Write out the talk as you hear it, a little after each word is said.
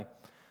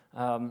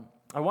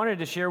I wanted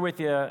to share with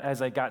you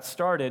as I got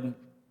started.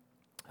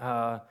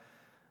 I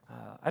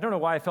don't know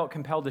why I felt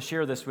compelled to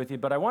share this with you,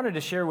 but I wanted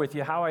to share with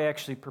you how I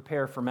actually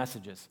prepare for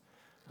messages.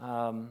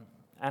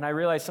 And I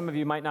realize some of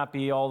you might not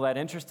be all that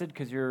interested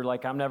because you're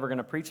like, I'm never going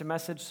to preach a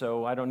message,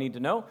 so I don't need to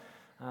know.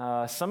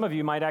 Some of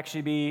you might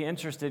actually be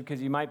interested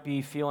because you might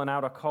be feeling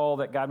out a call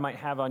that God might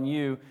have on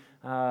you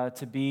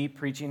to be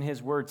preaching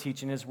His Word,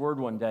 teaching His Word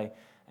one day.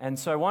 And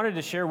so I wanted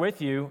to share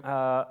with you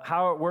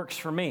how it works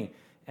for me.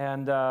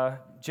 And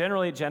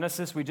generally at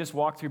Genesis, we just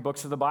walk through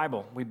books of the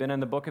Bible. We've been in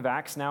the book of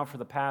Acts now for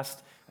the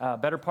past,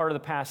 better part of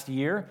the past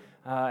year.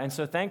 And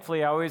so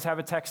thankfully, I always have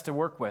a text to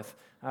work with.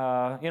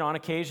 On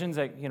occasions,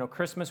 at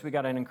Christmas, we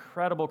got an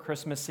incredible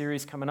Christmas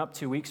series coming up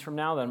 2 weeks from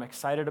now that I'm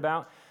excited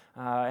about.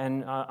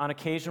 And on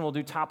occasion, we'll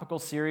do topical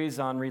series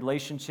on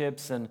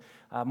relationships and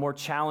more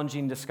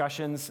challenging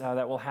discussions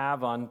that we'll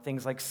have on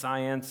things like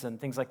science and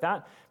things like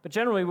that. But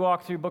generally, we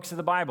walk through books of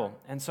the Bible.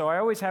 And so I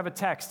always have a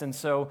text. And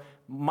so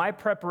my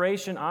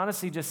preparation,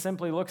 honestly, just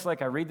simply looks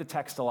like I read the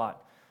text a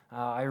lot.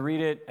 I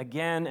read it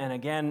again and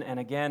again and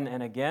again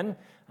and again.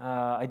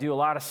 I do a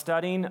lot of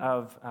studying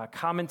of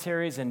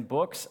commentaries and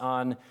books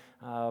on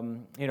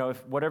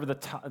if whatever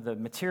the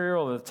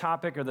material or the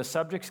topic or the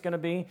subject's going to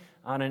be.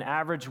 On an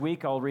average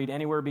week, I'll read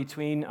anywhere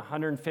between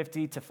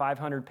 150 to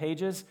 500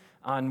 pages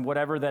on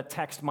whatever that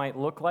text might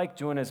look like,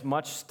 doing as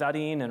much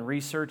studying and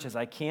research as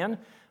I can.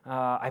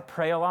 I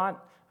pray a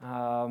lot.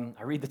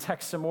 I read the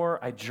text some more.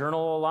 I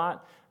journal a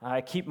lot.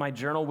 I keep my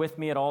journal with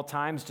me at all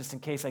times just in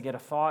case I get a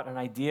thought, an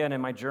idea, and in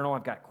my journal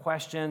I've got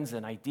questions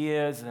and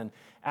ideas and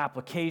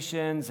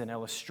applications and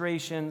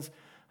illustrations.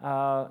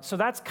 So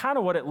that's kind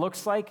of what it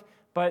looks like.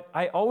 But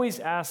I always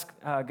ask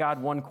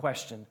God one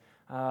question.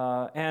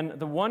 And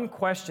the one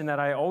question that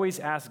I always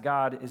ask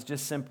God is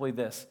just simply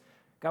this.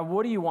 God,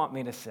 what do you want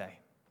me to say?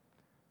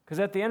 Because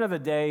at the end of the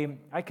day,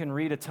 I can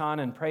read a ton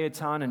and pray a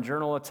ton and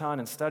journal a ton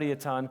and study a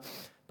ton.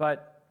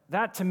 But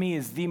that to me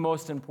is the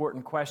most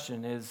important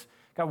question is,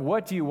 God,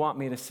 what do you want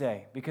me to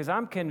say? Because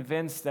I'm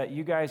convinced that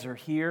you guys are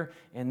here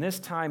in this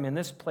time, in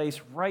this place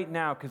right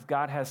now because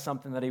God has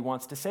something that He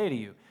wants to say to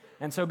you.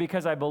 And so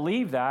because I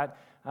believe that,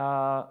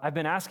 I've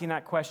been asking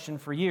that question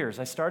for years.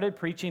 I started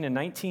preaching in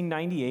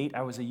 1998.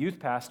 I was a youth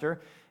pastor,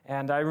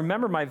 and I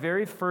remember my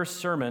very first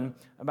sermon,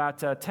 about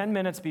 10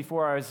 minutes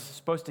before I was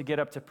supposed to get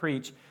up to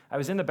preach, I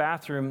was in the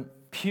bathroom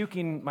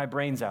puking my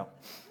brains out.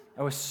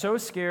 I was so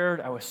scared.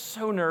 I was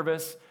so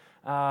nervous.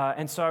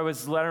 And so I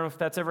don't know if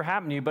that's ever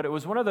happened to you, but it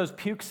was one of those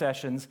puke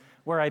sessions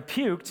where I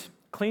puked,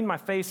 cleaned my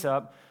face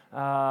up,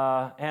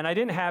 and I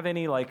didn't have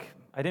any, I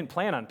didn't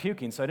plan on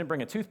puking, so I didn't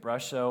bring a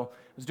toothbrush, so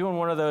I was doing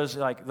one of those,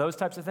 those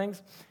types of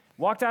things.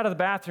 Walked out of the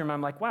bathroom,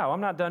 I'm like, wow,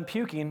 I'm not done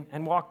puking,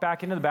 and walked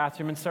back into the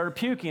bathroom and started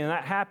puking, and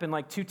that happened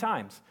 2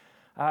 times.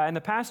 And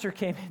the pastor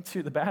came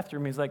into the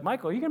bathroom, he's like,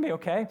 Michael, are you going to be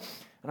okay?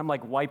 And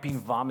I'm wiping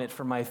vomit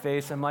from my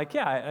face. I'm like,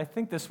 yeah, I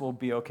think this will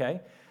be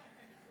okay.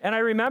 And I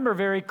remember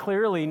very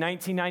clearly,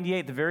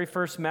 1998, the very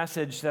first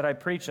message that I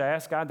preached, I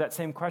asked God that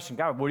same question.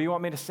 God, what do you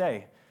want me to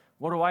say?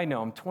 What do I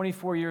know? I'm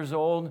 24 years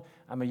old,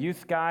 I'm a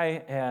youth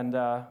guy, and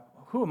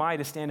who am I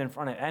to stand in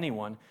front of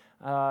anyone?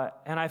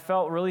 And I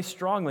felt really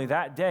strongly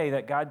that day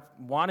that God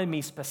wanted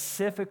me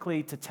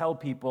specifically to tell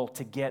people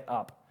to get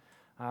up.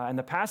 And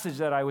the passage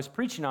that I was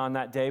preaching on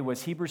that day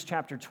was Hebrews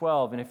chapter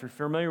 12. And if you're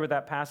familiar with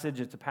that passage,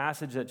 it's a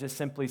passage that just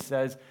simply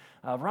says,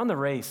 run the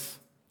race,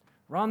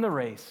 run the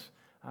race.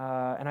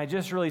 And I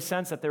just really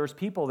sensed that there was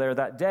people there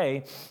that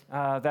day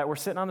that were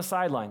sitting on the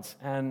sidelines.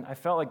 And I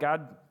felt like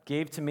God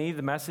gave to me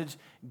the message,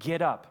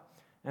 get up.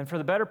 And for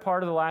the better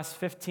part of the last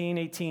 15,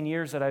 18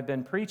 years that I've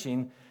been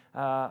preaching,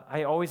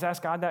 I always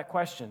ask God that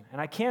question. And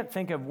I can't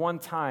think of one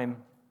time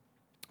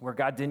where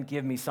God didn't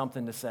give me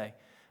something to say.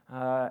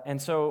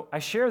 And so I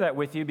share that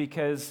with you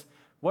because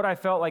what I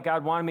felt like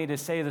God wanted me to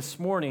say this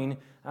morning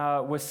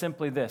was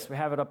simply this. We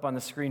have it up on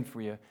the screen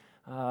for you.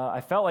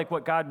 I felt like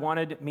what God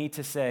wanted me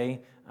to say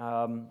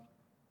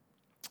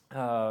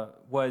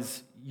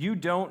was, you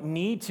don't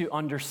need to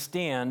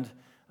understand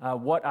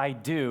what I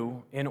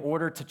do in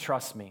order to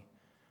trust me.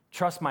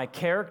 Trust my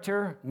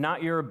character,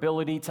 not your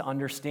ability to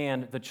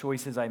understand the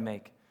choices I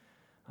make.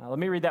 Let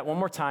me read that one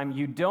more time.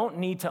 You don't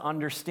need to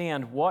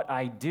understand what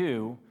I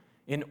do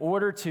in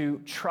order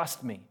to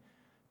trust me.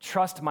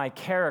 Trust my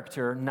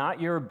character,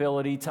 not your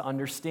ability to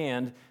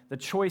understand the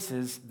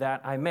choices that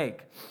I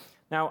make.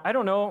 Now, I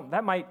don't know,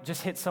 that might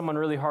just hit someone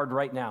really hard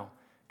right now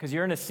because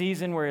you're in a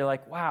season where you're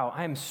like, wow,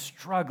 I'm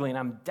struggling,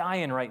 I'm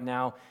dying right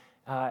now,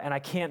 and I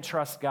can't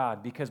trust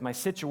God because my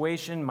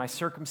situation, my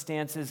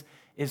circumstances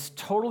is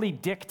totally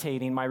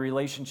dictating my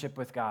relationship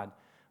with God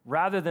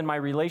rather than my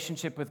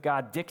relationship with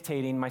God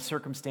dictating my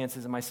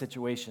circumstances and my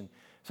situation.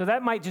 So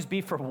that might just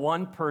be for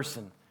one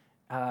person.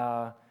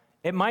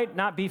 It might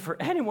not be for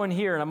anyone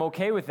here, and I'm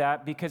okay with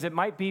that because it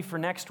might be for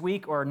next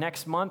week or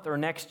next month or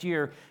next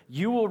year.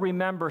 You will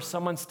remember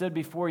someone stood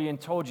before you and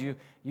told you,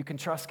 you can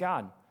trust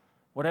God.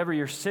 Whatever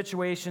your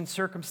situation,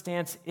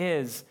 circumstance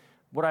is,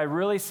 what I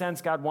really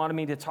sense God wanted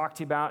me to talk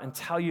to you about and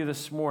tell you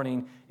this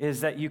morning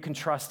is that you can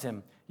trust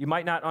Him. You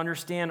might not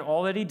understand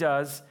all that He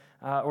does,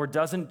 or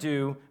doesn't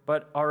do,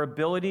 but our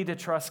ability to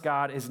trust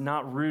God is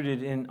not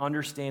rooted in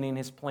understanding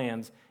his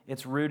plans.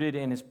 It's rooted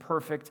in his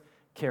perfect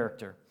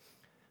character.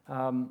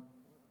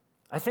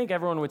 I think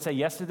everyone would say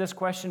yes to this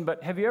question,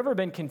 but have you ever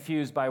been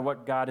confused by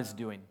what God is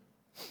doing?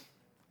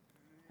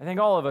 I think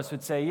all of us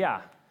would say,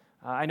 yeah.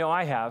 I know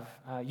I have.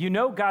 You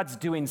know God's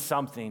doing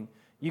something.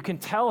 You can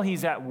tell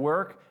he's at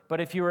work, but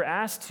if you were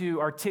asked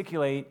to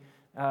articulate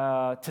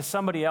to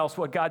somebody else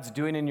what God's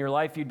doing in your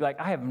life, you'd be like,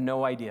 I have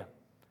no idea.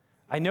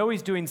 I know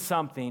he's doing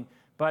something,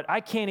 but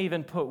I can't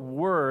even put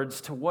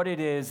words to what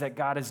it is that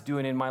God is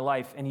doing in my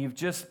life. And you've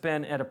just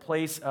been at a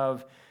place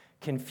of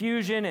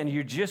confusion, and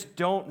you just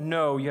don't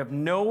know. You have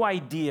no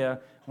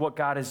idea what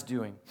God is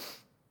doing.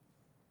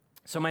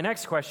 So my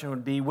next question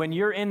would be, when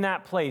you're in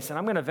that place, and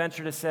I'm going to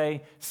venture to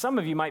say some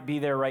of you might be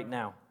there right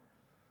now.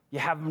 You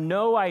have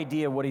no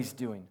idea what he's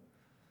doing.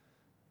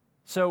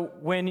 So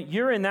when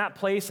you're in that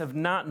place of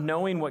not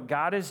knowing what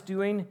God is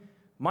doing,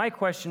 my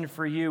question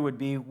for you would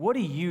be, what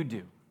do you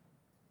do?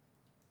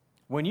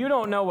 When you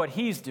don't know what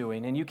he's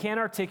doing and you can't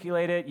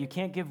articulate it, you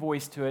can't give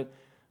voice to it,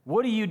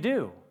 what do you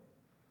do?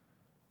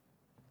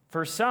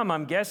 For some,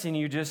 I'm guessing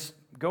you just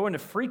go into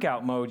freak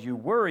out mode. You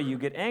worry, you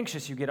get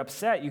anxious, you get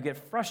upset, you get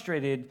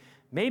frustrated.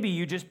 Maybe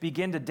you just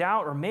begin to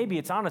doubt, or maybe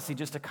it's honestly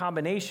just a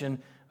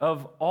combination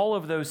of all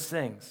of those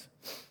things.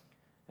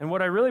 And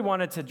what I really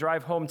wanted to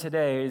drive home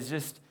today is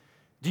just,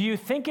 do you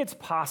think it's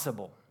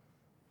possible?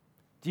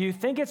 Do you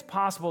think it's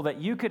possible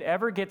that you could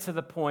ever get to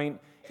the point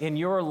in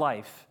your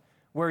life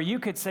where you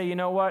could say, you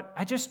know what,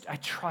 I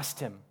trust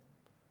him.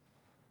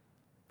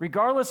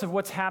 Regardless of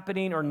what's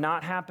happening or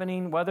not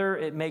happening, whether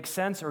it makes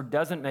sense or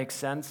doesn't make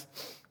sense,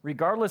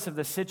 regardless of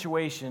the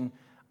situation,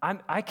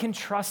 I can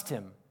trust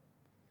him.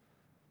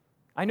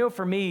 I know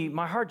for me,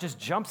 my heart just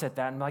jumps at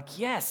that. I'm like,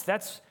 yes,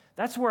 that's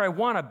where I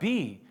want to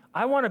be.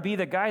 I want to be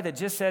the guy that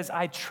just says,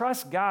 I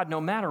trust God no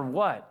matter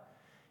what.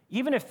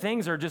 Even if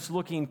things are just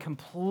looking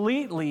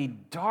completely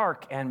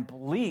dark and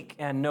bleak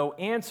and no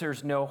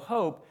answers, no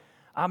hope,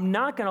 I'm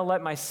not going to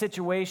let my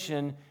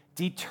situation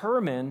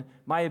determine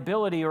my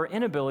ability or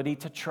inability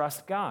to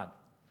trust God.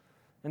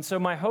 And so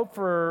my hope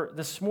for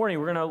this morning,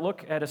 we're going to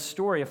look at a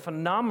story, a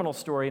phenomenal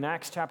story in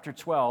Acts chapter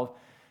 12.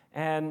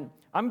 And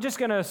I'm just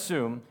going to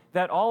assume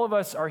that all of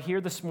us are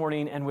here this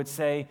morning and would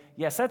say,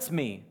 yes, that's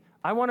me.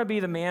 I want to be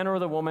the man or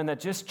the woman that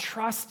just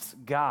trusts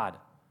God.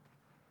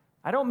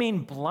 I don't mean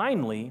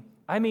blindly.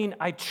 I mean,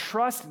 I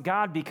trust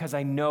God because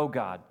I know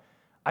God.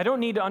 I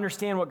don't need to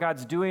understand what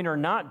God's doing or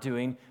not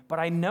doing, but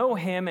I know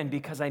him, and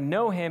because I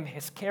know him,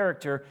 his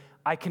character,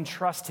 I can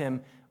trust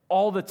him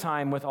all the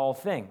time with all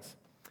things.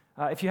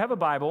 If you have a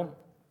Bible,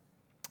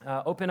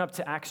 open up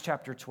to Acts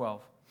chapter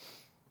 12.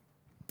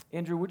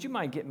 Andrew, would you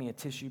mind getting me a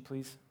tissue,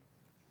 please?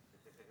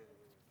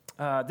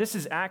 This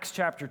is Acts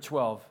chapter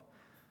 12.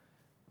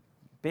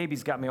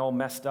 Baby's got me all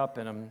messed up,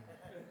 and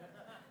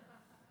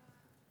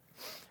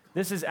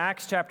This is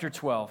Acts chapter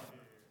 12.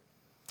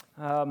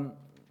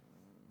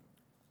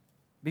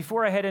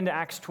 Before I head into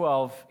Acts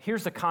 12,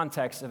 here's the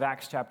context of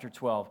Acts chapter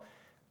 12.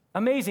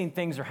 Amazing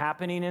things are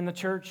happening in the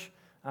church.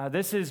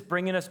 This is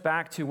bringing us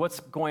back to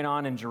what's going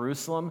on in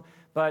Jerusalem,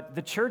 but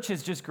the church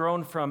has just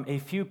grown from a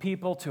few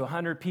people to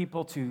 100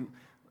 people to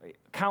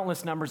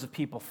countless numbers of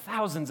people.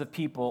 Thousands of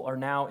people are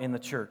now in the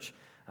church.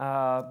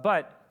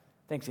 But,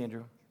 thanks,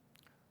 Andrew.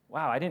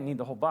 Wow, I didn't need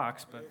the whole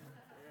box, but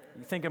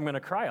you think I'm going to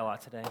cry a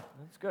lot today.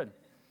 That's good.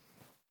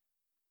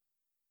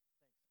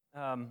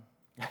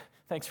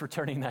 Thanks for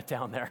turning that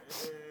down there.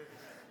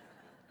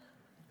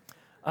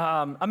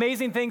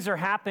 Amazing things are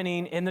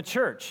happening in the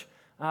church.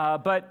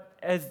 But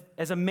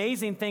as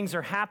amazing things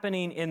are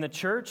happening in the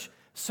church,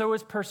 so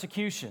is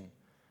persecution.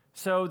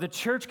 So the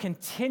church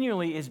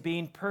continually is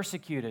being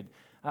persecuted.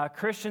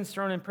 Christians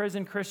thrown in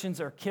prison, Christians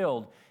are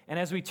killed. And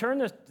as we turn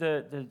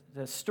the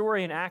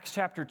story in Acts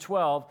chapter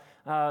 12,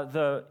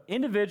 the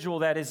individual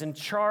that is in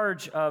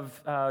charge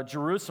of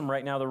Jerusalem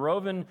right now, the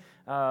Roman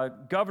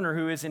governor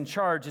who is in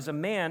charge, is a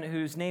man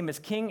whose name is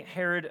King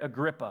Herod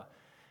Agrippa.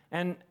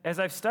 And as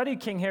I've studied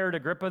King Herod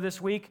Agrippa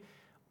this week,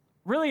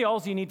 really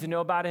all you need to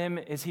know about him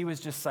is he was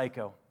just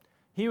psycho.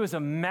 He was a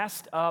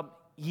messed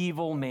up,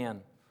 evil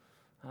man.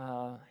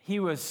 He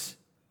was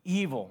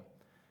evil.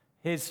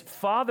 His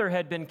father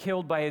had been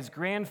killed by his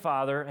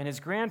grandfather, and his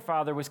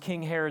grandfather was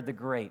King Herod the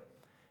Great.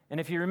 And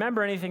if you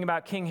remember anything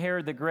about King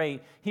Herod the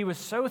Great, he was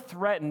so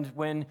threatened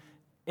when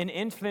an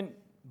infant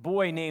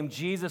boy named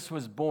Jesus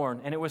was born,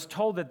 and it was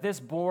told that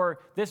this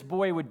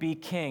boy would be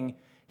king.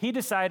 He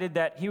decided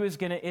that he was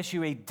going to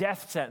issue a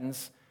death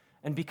sentence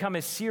and become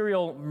a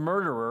serial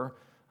murderer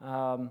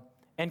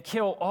and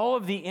kill all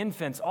of the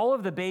infants, all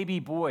of the baby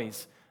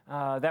boys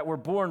that were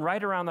born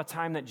right around the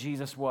time that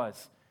Jesus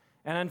was.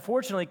 And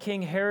unfortunately,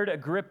 King Herod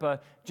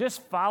Agrippa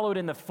just followed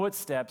in the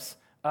footsteps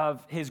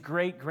of his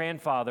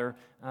great-grandfather,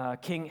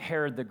 King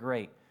Herod the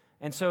Great.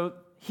 And so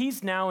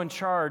he's now in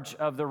charge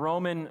of the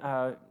Roman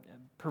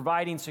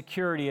providing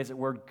security, as it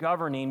were,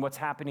 governing what's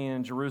happening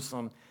in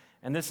Jerusalem.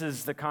 And this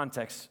is the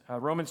context,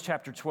 Romans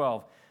chapter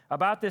 12.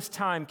 About this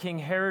time, King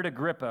Herod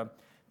Agrippa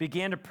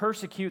began to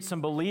persecute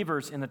some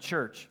believers in the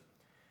church.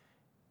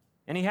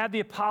 And he had the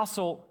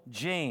apostle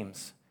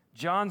James,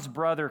 John's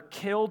brother,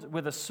 killed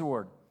with a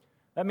sword.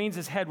 That means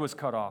his head was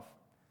cut off.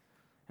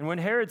 And when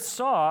Herod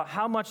saw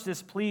how much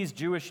this pleased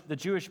the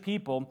Jewish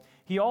people,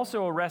 he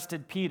also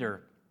arrested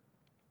Peter.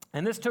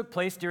 And this took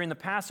place during the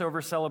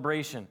Passover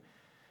celebration.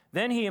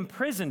 Then he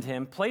imprisoned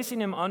him,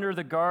 placing him under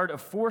the guard of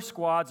 4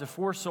 squads of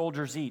 4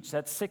 soldiers each.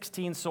 That's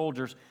 16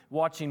 soldiers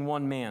watching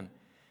one man.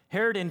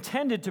 Herod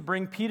intended to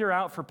bring Peter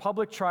out for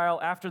public trial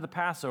after the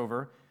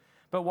Passover,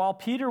 but while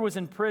Peter was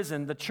in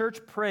prison, the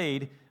church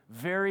prayed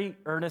very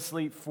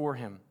earnestly for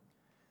him.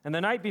 And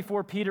the night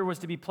before Peter was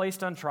to be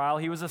placed on trial,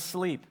 he was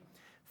asleep,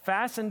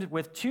 fastened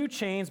with 2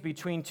 chains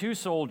between 2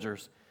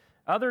 soldiers.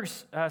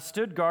 Others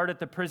stood guard at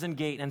the prison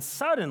gate, and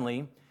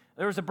suddenly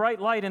there was a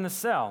bright light in the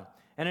cell.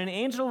 And an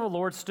angel of the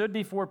Lord stood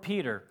before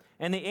Peter,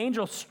 and the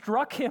angel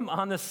struck him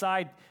on the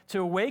side to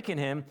awaken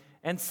him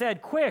and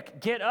said,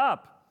 "Quick, get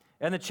up."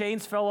 And the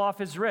chains fell off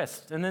his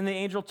wrists. And then the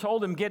angel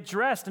told him, "Get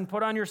dressed and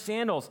put on your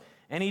sandals."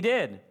 And he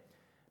did.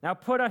 "Now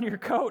put on your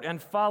coat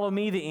and follow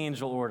me," the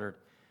angel ordered.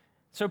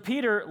 So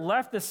Peter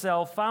left the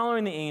cell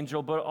following the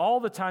angel, but all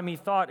the time he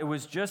thought it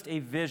was just a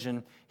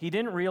vision. He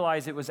didn't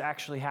realize it was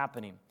actually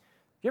happening.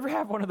 You ever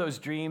have one of those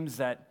dreams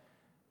that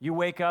you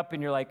wake up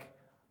and you're like,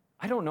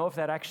 I don't know if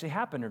that actually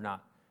happened or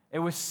not? It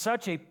was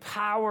such a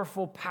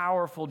powerful,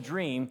 powerful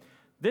dream.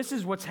 This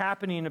is what's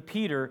happening to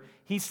Peter.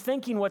 He's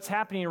thinking what's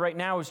happening right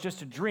now is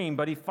just a dream,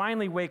 but he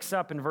finally wakes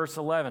up in verse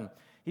 11.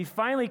 He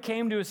finally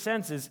came to his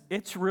senses.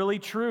 "It's really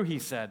true," he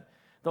said.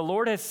 "The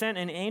Lord has sent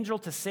an angel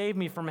to save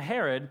me from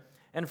Herod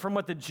and from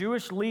what the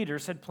Jewish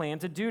leaders had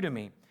planned to do to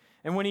me."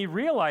 And when he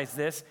realized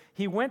this,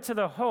 he went to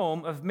the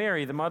home of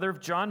Mary, the mother of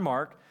John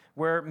Mark,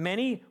 where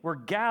many were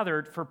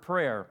gathered for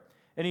prayer.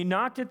 And he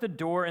knocked at the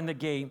door in the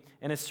gate,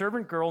 and a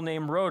servant girl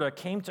named Rhoda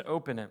came to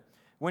open it.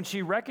 When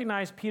she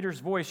recognized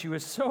Peter's voice, she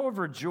was so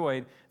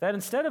overjoyed that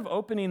instead of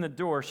opening the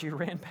door, she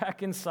ran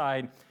back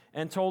inside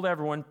and told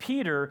everyone,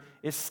 "Peter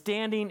is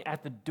standing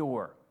at the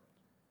door."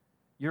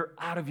 "You're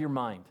out of your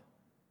mind.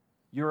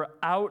 You're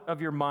out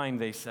of your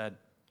mind," they said.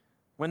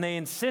 When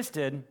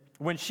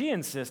she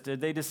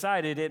insisted, they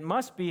decided it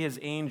must be his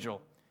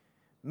angel.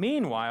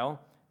 Meanwhile,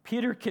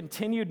 Peter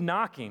continued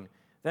knocking,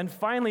 then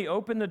finally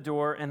opened the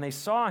door, and they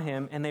saw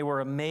him, and they were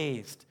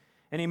amazed.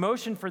 And he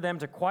motioned for them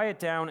to quiet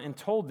down and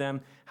told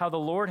them how the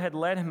Lord had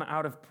led him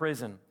out of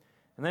prison.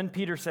 And then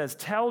Peter says,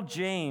 "Tell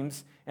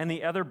James and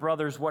the other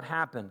brothers what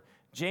happened."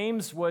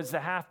 James was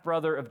the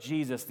half-brother of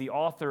Jesus, the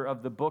author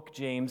of the book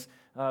James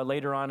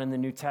later on in the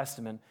New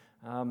Testament,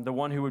 the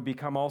one who would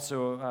become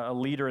also a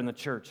leader in the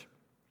church.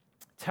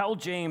 "Tell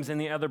James and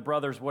the other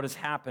brothers what has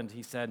happened,"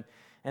 he said.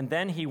 And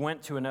then he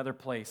went to another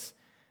place.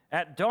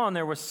 At dawn,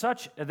 there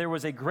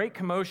was a great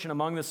commotion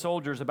among the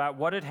soldiers about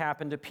what had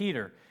happened to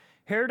Peter.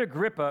 Herod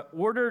Agrippa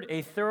ordered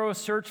a thorough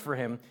search for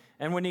him,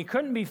 and when he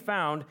couldn't be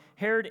found,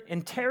 Herod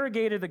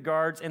interrogated the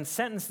guards and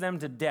sentenced them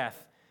to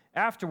death.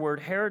 Afterward,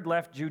 Herod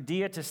left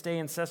Judea to stay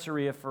in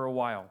Caesarea for a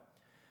while.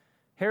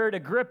 Herod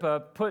Agrippa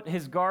put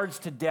his guards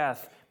to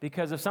death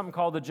because of something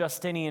called the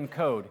Justinian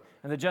Code.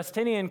 And the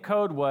Justinian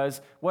Code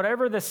was,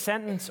 whatever the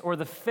sentence or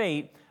the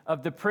fate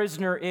of the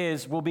prisoner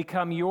is will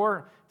become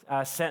your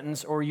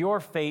sentence or your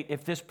fate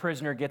if this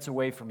prisoner gets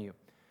away from you.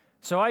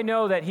 So I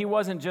know that he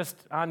wasn't just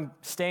on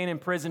staying in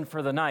prison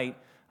for the night.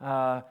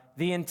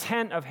 The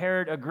intent of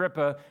Herod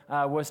Agrippa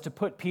was to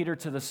put Peter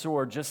to the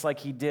sword, just like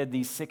he did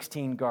these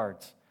 16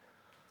 guards.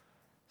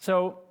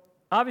 So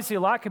obviously a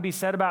lot could be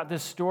said about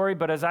this story,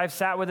 but as I've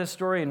sat with this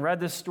story and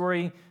read this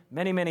story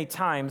many, many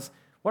times,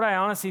 what I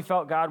honestly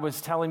felt God was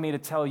telling me to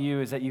tell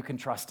you is that you can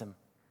trust him.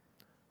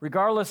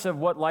 Regardless of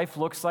what life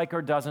looks like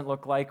or doesn't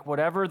look like,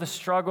 whatever the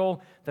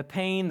struggle, the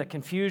pain, the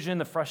confusion,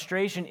 the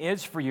frustration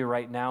is for you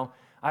right now,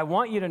 I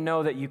want you to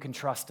know that you can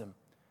trust him.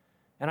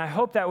 And I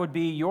hope that would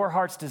be your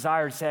heart's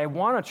desire to say, I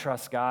want to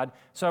trust God.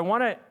 So I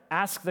want to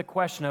ask the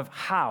question of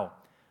how.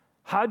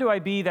 How do I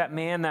be that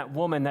man, that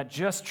woman that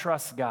just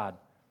trusts God?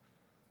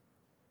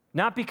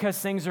 Not because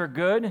things are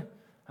good,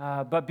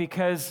 but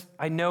because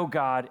I know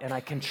God and I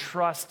can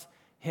trust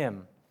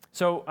him.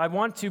 So I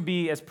want to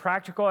be as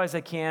practical as I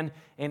can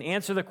and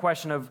answer the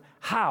question of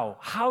how.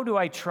 How do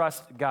I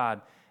trust God?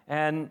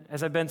 And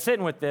as I've been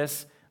sitting with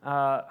this,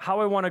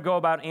 how I want to go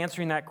about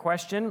answering that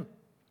question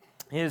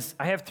is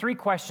I have 3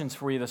 questions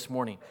for you this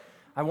morning.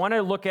 I want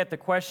to look at the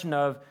question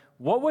of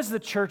what was the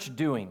church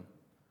doing?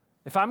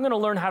 If I'm going to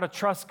learn how to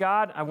trust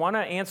God, I want to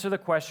answer the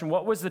question,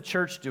 what was the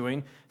church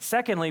doing?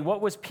 Secondly, what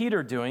was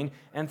Peter doing?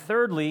 And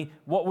thirdly,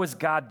 what was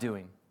God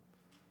doing?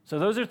 So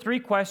those are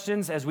 3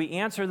 questions. As we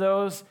answer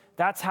those,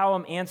 that's how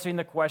I'm answering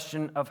the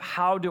question of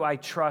how do I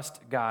trust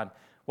God?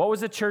 What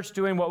was the church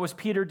doing? What was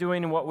Peter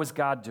doing? And what was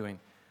God doing?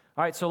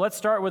 All right, so let's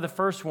start with the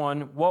first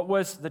one. What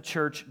was the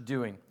church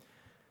doing?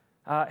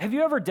 Have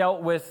you ever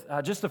dealt with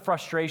just the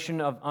frustration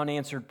of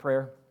unanswered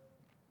prayer?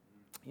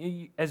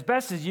 As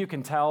best as you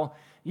can tell,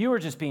 you were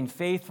just being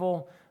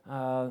faithful.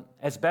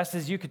 As best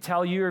as you could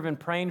tell, you were even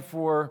praying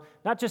for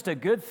not just a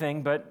good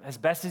thing, but as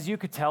best as you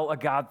could tell, a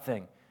God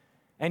thing.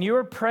 And you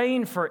were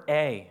praying for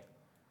A,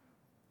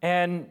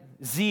 and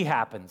Z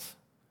happens.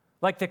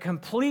 like the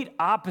complete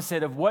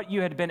opposite of what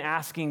you had been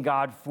asking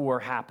God for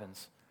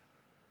happens.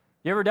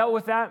 You ever dealt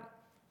with that?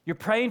 You're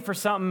praying for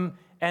something,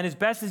 and as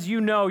best as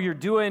you know, you're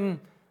doing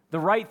the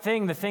right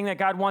thing, the thing that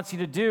God wants you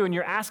to do, and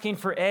you're asking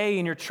for A,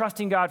 and you're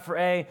trusting God for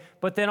A,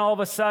 but then all of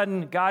a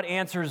sudden, God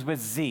answers with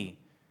Z.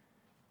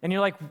 And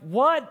you're like,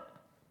 what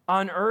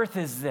on earth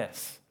is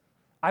this?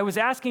 I was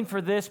asking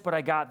for this, but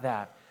I got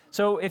that.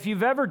 So if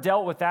you've ever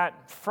dealt with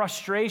that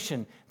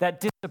frustration,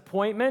 that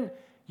disappointment,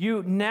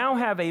 you now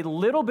have a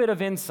little bit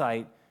of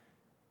insight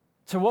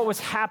to what was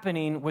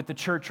happening with the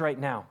church right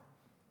now.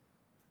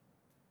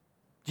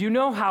 Do you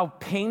know how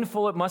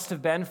painful it must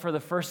have been for the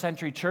first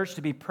century church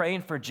to be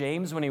praying for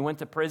James when he went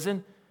to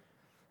prison?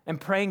 And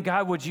praying,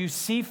 God, would you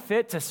see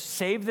fit to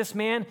save this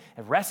man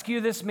and rescue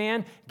this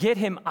man, get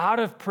him out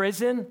of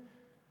prison?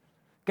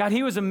 God,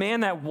 he was a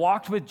man that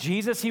walked with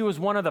Jesus. He was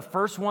one of the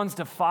first ones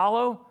to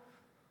follow.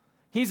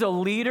 He's a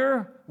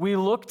leader. We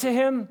look to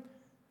him.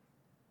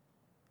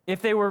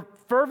 If they were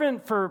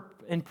fervent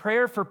in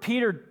prayer for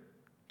Peter,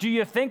 do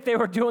you think they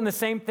were doing the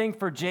same thing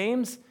for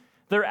James?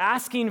 They're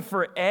asking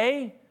for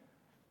A,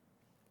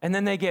 and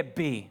then they get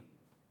B.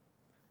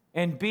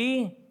 And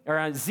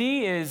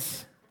Z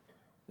is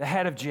the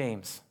head of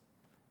James,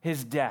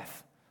 his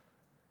death.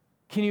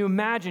 Can you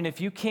imagine,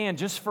 if you can,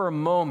 just for a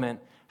moment,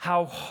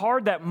 how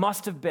hard that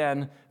must have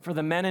been for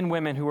the men and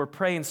women who were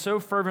praying so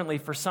fervently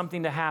for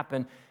something to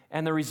happen,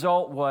 and the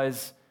result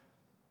was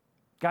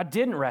God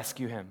didn't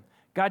rescue him.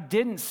 God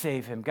didn't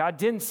save him. God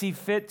didn't see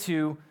fit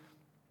to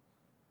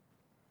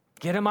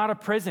get him out of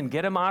prison,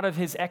 get him out of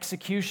his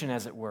execution,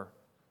 as it were.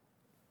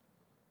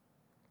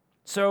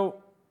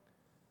 So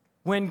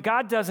when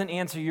God doesn't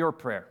answer your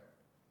prayer,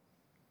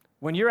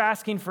 when you're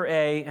asking for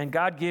A and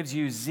God gives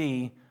you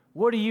Z,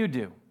 what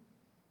do?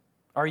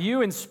 Are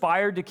you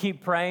inspired to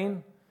keep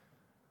praying?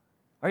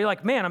 Are you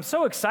like, man, I'm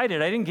so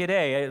excited I didn't get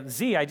A.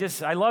 Z,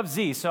 I love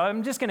Z, so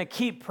I'm just going to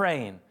keep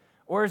praying?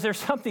 Or is there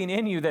something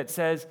in you that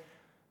says,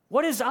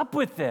 what is up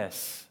with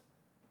this?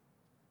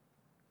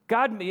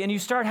 God, and you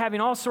start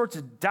having all sorts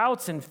of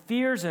doubts and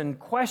fears and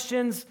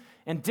questions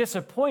and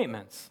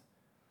disappointments.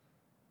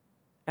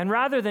 And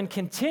rather than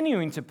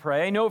continuing to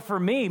pray, I know for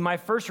me, my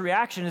first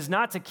reaction is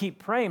not to keep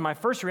praying. My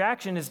first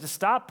reaction is to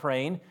stop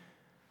praying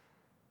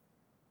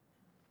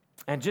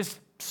and just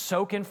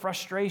soak in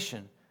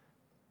frustration.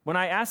 When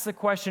I ask the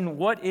question,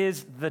 what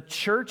is the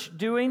church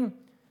doing?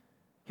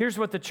 Here's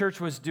what the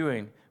church was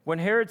doing. When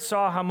Herod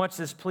saw how much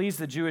this pleased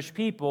the Jewish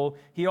people,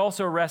 he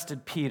also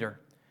arrested Peter.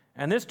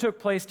 And this took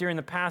place during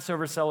the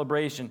Passover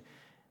celebration.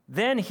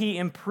 Then he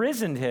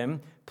imprisoned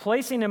him,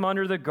 placing him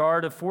under the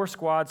guard of 4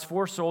 squads,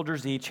 4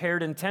 soldiers each.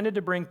 Herod intended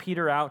to bring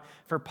Peter out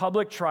for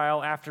public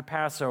trial after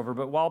Passover.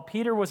 But while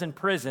Peter was in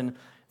prison,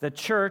 the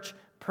church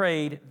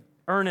prayed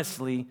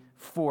earnestly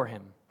for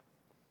him.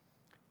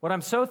 What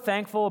I'm so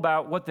thankful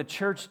about what the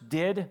church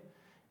did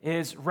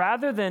is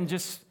rather than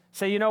just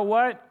say, you know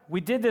what,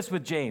 we did this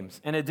with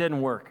James and it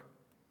didn't work.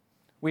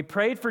 We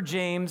prayed for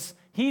James,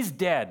 he's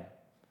dead.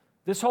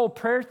 This whole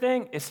prayer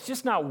thing, it's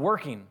just not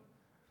working.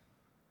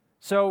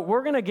 So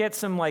we're going to get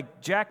some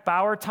like Jack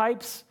Bauer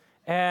types,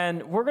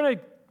 and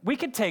we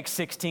could take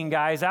 16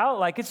 guys out,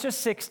 like it's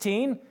just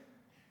 16.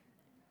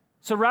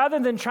 So rather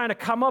than trying to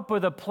come up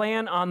with a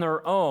plan on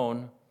their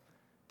own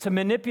to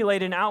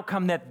manipulate an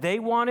outcome that they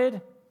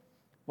wanted,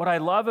 what I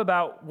love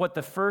about what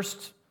the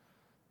first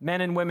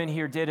men and women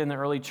here did in the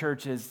early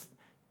church is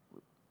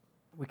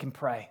we can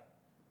pray.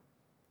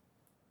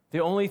 The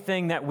only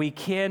thing that we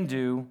can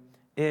do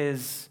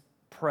is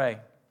pray.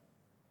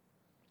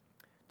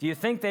 Do you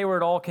think they were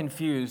at all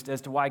confused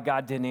as to why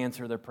God didn't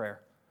answer their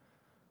prayer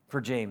for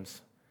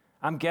James?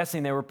 I'm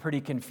guessing they were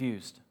pretty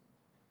confused.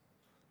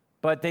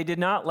 But they did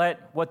not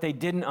let what they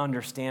didn't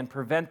understand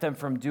prevent them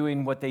from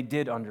doing what they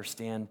did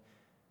understand.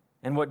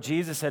 And what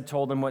Jesus had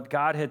told them, what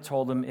God had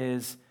told them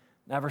is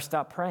never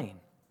stop praying.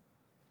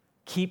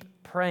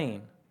 Keep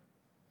praying.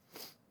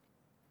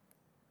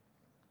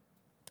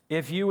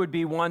 If you would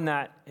be one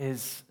that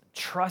is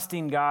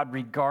trusting God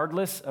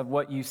regardless of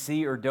what you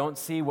see or don't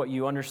see, what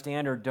you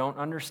understand or don't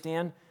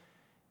understand,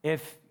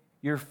 if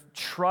your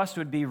trust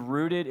would be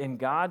rooted in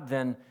God,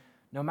 then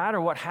no matter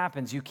what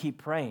happens, you keep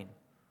praying.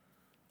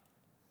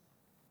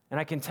 And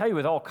I can tell you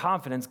with all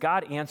confidence,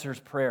 God answers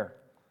prayer.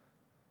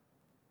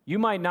 You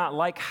might not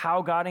like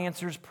how God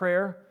answers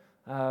prayer,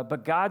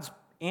 but God's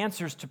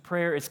answers to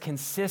prayer is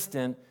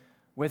consistent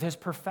with his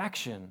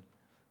perfection,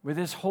 with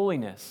his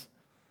holiness.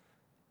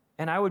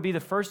 And I would be the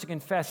first to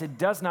confess, it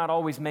does not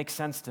always make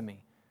sense to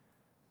me.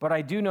 But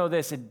I do know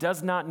this, it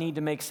does not need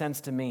to make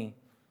sense to me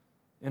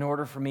in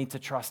order for me to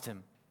trust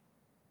him.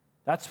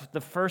 That's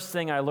the first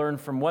thing I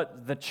learned from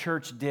what the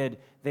church did.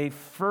 They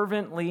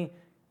fervently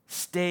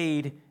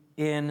stayed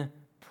in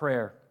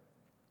prayer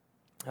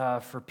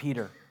for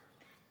Peter.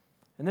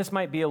 And this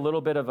might be a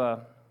little bit of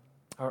a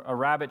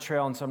rabbit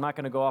trail, and so I'm not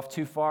going to go off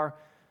too far.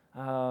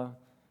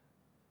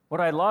 What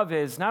I love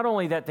is not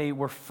only that they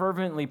were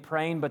fervently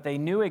praying, but they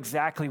knew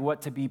exactly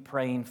what to be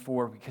praying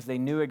for because they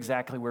knew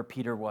exactly where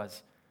Peter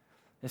was.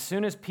 As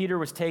soon as Peter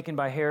was taken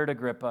by Herod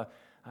Agrippa,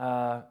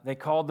 they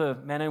called the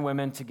men and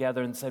women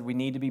together and said, we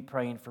need to be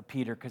praying for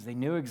Peter, because they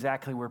knew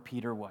exactly where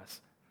Peter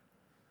was.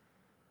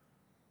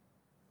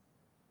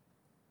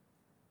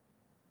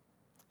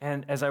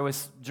 And as I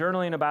was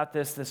journaling about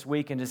this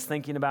week and just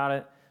thinking about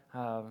it,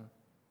 I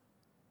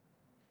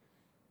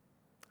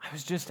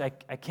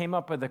came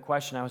up with a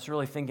question. I was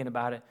really thinking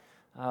about it.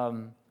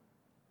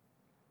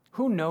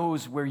 Who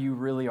knows where you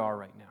really are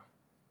right now?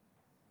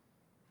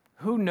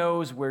 Who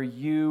knows where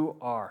you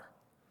are?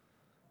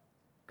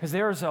 Because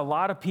there's a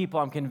lot of people,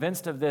 I'm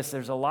convinced of this,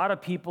 there's a lot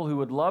of people who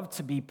would love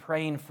to be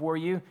praying for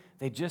you.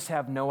 They just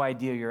have no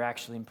idea you're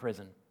actually in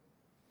prison.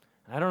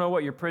 And I don't know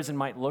what your prison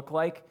might look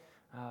like,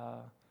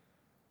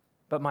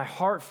 but my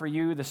heart for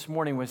you this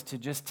morning was to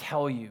just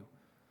tell you,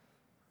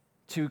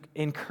 to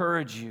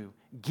encourage you,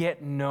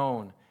 get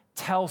known,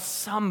 tell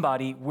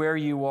somebody where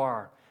you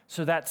are,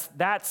 so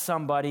that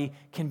somebody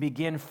can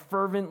begin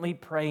fervently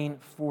praying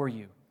for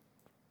you.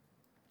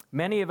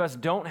 Many of us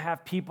don't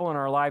have people in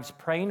our lives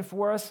praying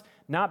for us,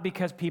 not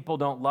because people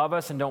don't love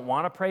us and don't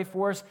want to pray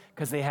for us,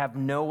 because they have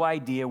no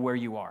idea where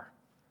you are.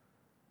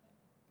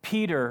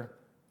 Peter,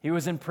 he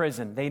was in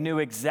prison. They knew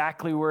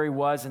exactly where he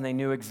was, and they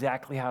knew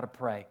exactly how to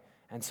pray,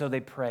 and so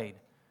they prayed.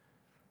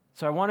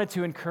 So I wanted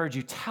to encourage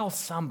you, tell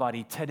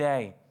somebody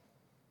today.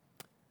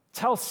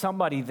 Tell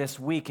somebody this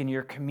week in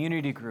your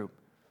community group.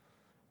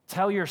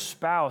 Tell your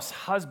spouse,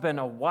 husband,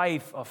 a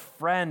wife, a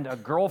friend, a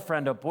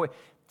girlfriend, a boy.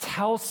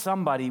 Tell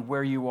somebody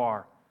where you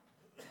are.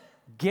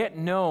 Get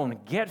known,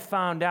 get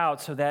found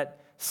out, so that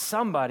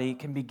somebody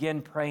can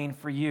begin praying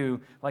for you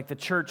like the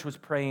church was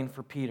praying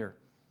for Peter.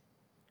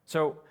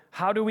 So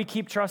how do we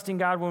keep trusting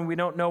God when we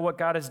don't know what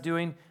God is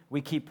doing?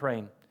 We keep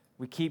praying.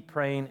 We keep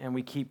praying and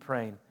we keep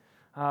praying.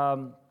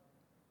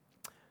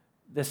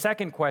 The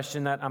second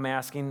question that I'm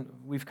asking,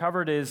 we've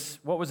covered, is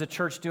what was the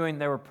church doing?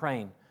 They were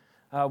praying.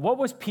 What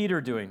was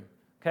Peter doing?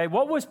 Okay,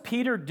 what was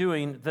Peter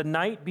doing the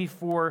night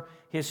before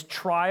his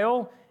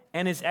trial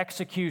and his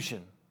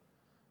execution?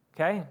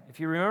 Okay, if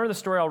you remember the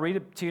story, I'll read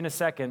it to you in a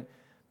second,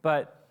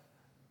 but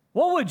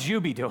what would you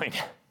be doing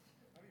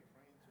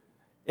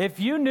if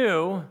you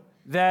knew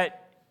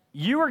that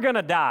you were going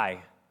to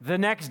die the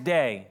next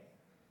day?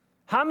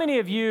 How many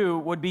of you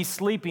would be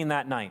sleeping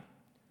that night?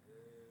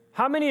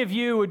 How many of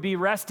you would be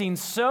resting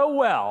so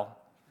well,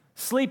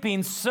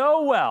 sleeping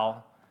so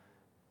well,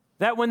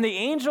 that when the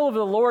angel of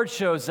the Lord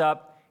shows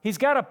up, he's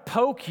got to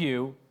poke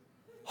you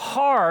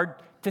hard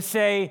to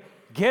say,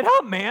 get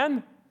up,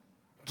 man,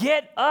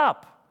 get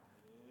up.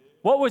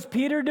 What was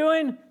Peter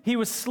doing? He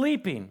was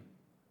sleeping,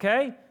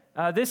 okay?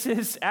 This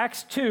is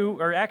Acts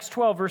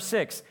 12, verse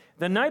 6.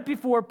 The night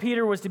before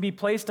Peter was to be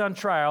placed on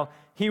trial,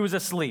 he was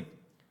asleep,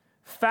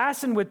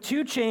 fastened with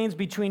 2 chains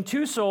between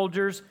 2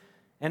 soldiers,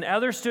 and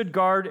others stood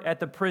guard at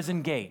the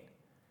prison gate.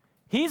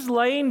 He's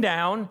laying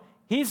down.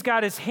 He's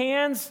got his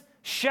hands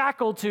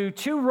shackled to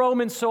 2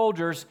 Roman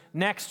soldiers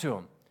next to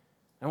him.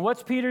 And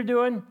what's Peter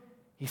doing?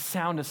 He's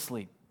sound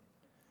asleep.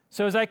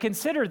 So as I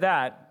consider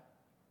that,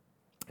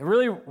 I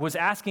really was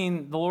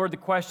asking the Lord the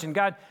question,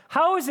 God,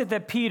 how is it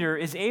that Peter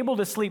is able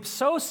to sleep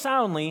so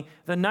soundly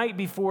the night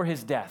before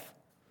his death?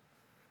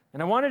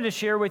 And I wanted to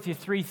share with you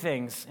 3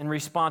 things in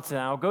response to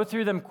that. I'll go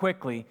through them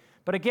quickly.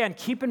 But again,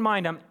 keep in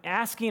mind, I'm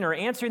asking or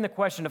answering the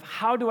question of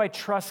how do I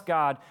trust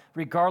God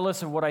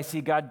regardless of what I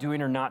see God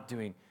doing or not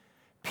doing.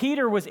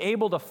 Peter was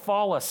able to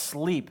fall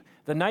asleep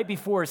the night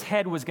before his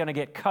head was going to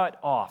get cut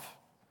off.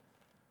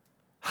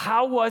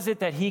 How was it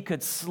that he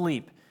could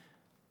sleep?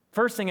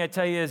 First thing I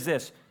tell you is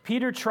this.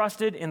 Peter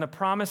trusted in the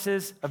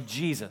promises of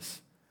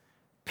Jesus.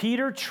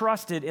 Peter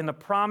trusted in the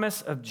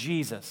promise of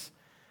Jesus.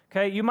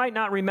 Okay, you might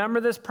not remember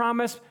this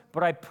promise,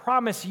 but I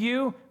promise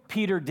you,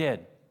 Peter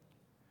did.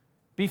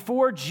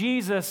 Before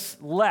Jesus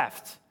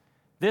left,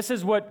 this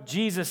is what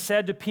Jesus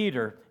said to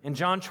Peter in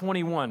John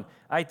 21.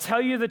 I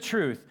tell you the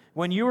truth.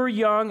 When you were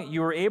young,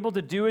 you were able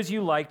to do as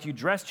you liked. You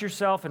dressed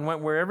yourself and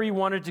went wherever you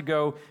wanted to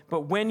go.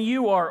 But when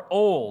you are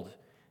old,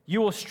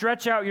 you will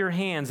stretch out your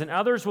hands, and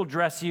others will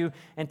dress you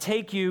and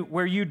take you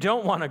where you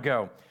don't want to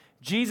go.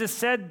 Jesus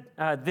said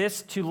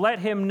this to let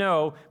him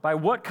know by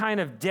what kind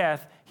of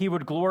death he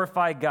would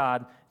glorify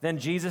God. Then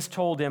Jesus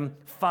told him,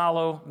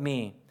 follow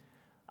me.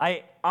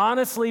 I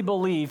honestly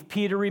believe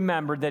Peter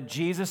remembered that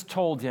Jesus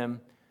told him,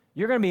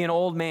 you're going to be an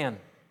old man.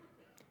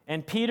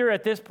 And Peter,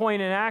 at this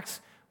point in Acts,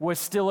 was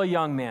still a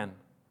young man,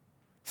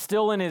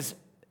 still in his,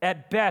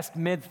 at best,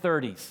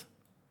 mid-30s.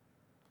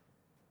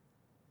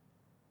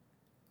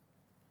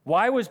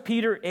 Why was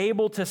Peter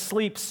able to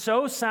sleep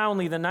so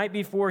soundly the night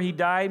before he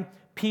died?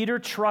 Peter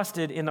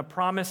trusted in the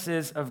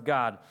promises of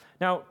God.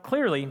 Now,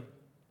 clearly,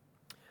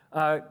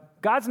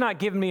 God's not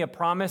giving me a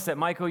promise that,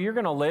 Michael, you're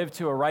going to live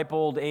to a ripe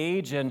old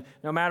age, and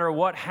no matter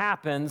what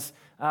happens,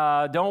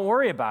 don't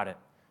worry about it.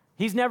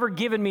 He's never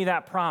given me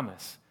that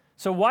promise.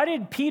 So why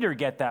did Peter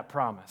get that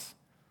promise?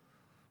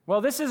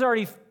 Well, this is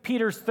already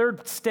Peter's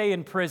 3rd stay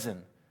in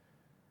prison.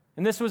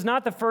 And this was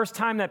not the first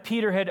time that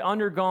Peter had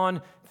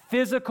undergone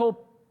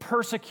physical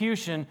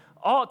persecution,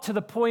 all to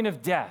the point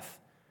of death.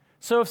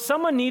 So if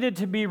someone needed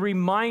to be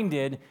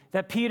reminded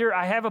that, Peter,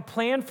 I have a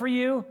plan for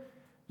you,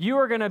 You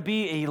are going to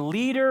be a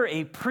leader,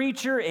 a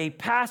preacher, a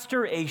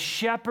pastor, a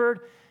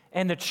shepherd,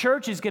 and the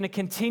church is going to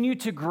continue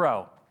to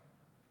grow.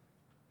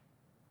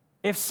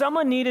 If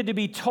someone needed to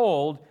be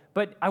told,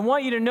 but I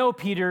want you to know,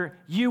 Peter,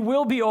 you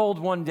will be old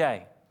one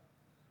day.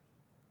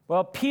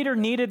 Well, Peter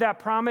needed that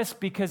promise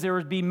because there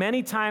would be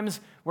many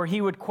times where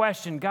he would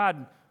question,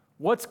 God,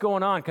 what's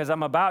going on? Because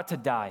I'm about to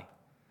die.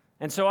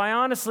 And so I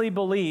honestly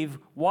believe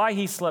why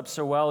he slept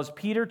so well is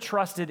Peter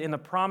trusted in the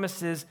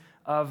promises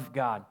of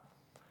God.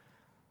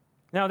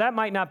 Now, that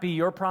might not be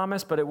your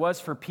promise, but it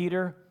was for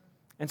Peter.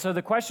 And so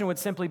the question would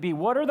simply be,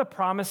 what are the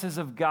promises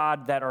of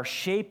God that are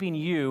shaping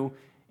you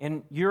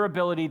in your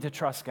ability to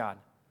trust God?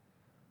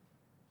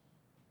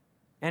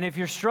 And if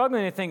you're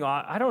struggling to think,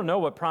 I don't know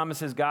what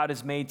promises God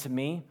has made to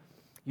me,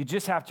 you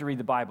just have to read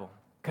the Bible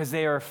because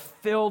they are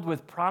filled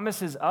with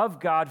promises of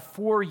God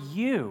for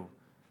you.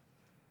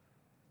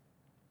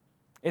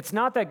 It's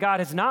not that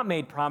God has not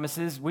made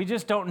promises. We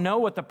just don't know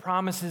what the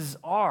promises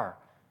are.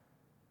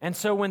 And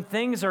so when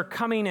things are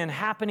coming and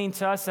happening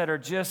to us that are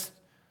just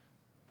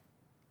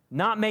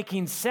not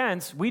making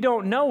sense, we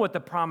don't know what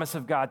the promise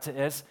of God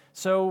to is,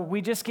 so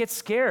we just get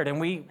scared and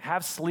we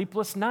have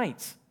sleepless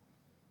nights.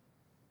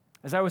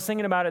 As I was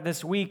thinking about it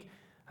this week,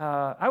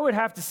 I would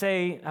have to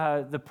say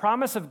the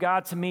promise of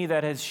God to me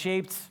that has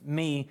shaped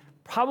me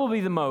probably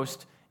the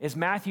most is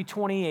Matthew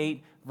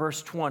 28,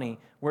 verse 20,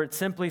 where it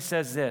simply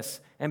says this,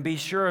 and be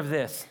sure of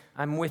this,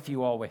 I'm with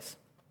you always.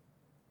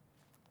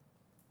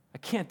 I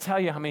can't tell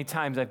you how many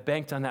times I've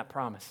banked on that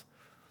promise.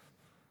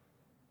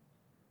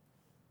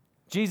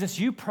 Jesus,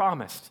 you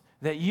promised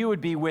that you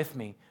would be with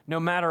me no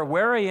matter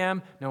where I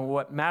am,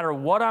 no matter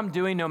what I'm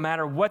doing, no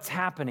matter what's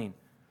happening,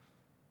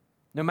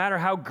 no matter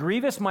how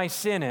grievous my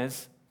sin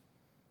is,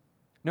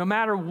 no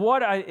matter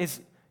what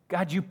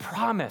God, you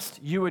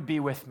promised you would be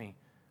with me.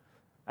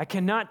 I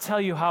cannot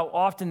tell you how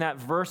often that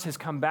verse has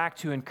come back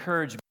to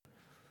encourage me.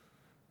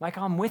 Like,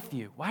 I'm with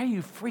you. Why are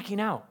you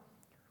freaking out?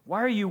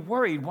 Why are you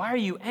worried? Why are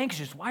you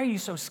anxious? Why are you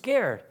so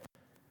scared?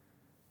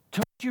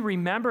 Don't you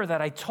remember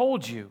that I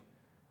told you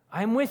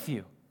I'm with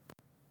you?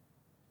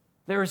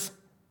 There's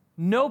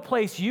no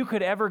place you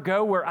could ever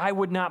go where I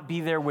would not be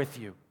there with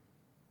you.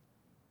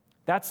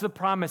 That's the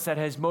promise that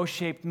has most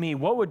shaped me.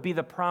 What would be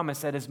the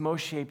promise that has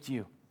most shaped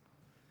you?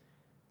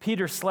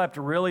 Peter slept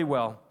really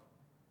well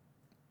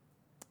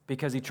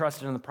because he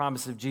trusted in the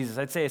promise of Jesus.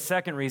 I'd say a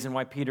second reason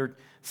why Peter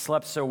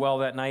slept so well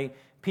that night,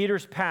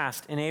 Peter's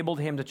past enabled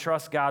him to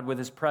trust God with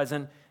his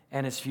present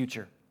and his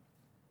future.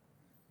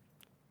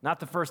 Not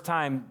the first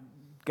time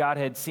God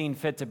had seen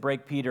fit to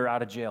break Peter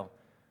out of jail.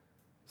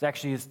 It's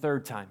actually his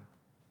third time.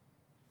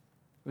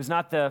 It was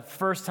not the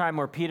first time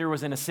where Peter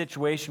was in a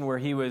situation where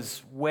he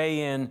was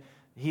way in,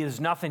 there's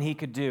nothing he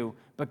could do,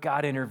 but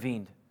God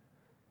intervened.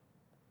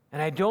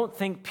 And I don't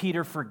think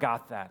Peter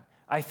forgot that.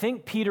 I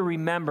think Peter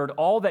remembered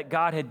all that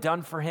God had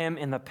done for him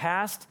in the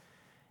past,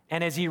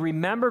 and as he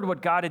remembered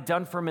what God had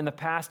done for him in the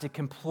past, it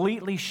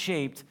completely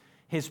shaped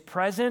his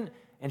present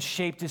and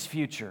shaped his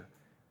future.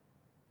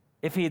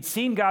 If he had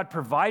seen God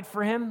provide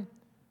for him,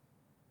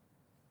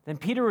 then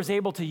Peter was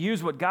able to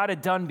use what God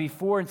had done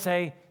before and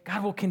say,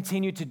 God will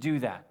continue to do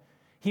that.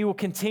 He will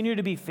continue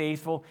to be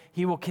faithful.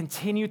 He will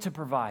continue to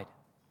provide.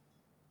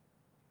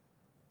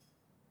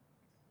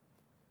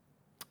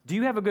 Do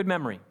you have a good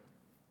memory?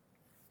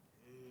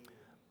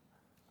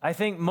 I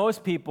think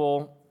most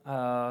people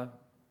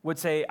would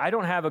say, I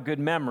don't have a good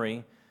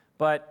memory,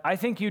 but I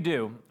think you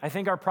do. I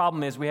think our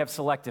problem is we have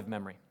selective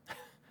memory.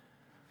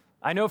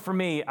 I know for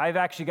me, I've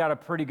actually got a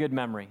pretty good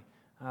memory,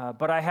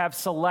 but I have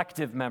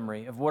selective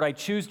memory of what I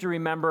choose to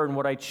remember and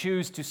what I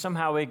choose to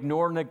somehow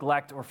ignore,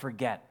 neglect, or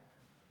forget.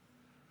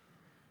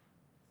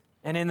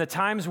 And in the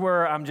times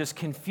where I'm just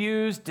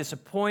confused,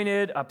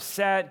 disappointed,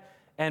 upset,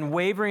 and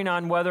wavering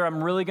on whether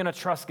I'm really going to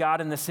trust God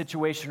in the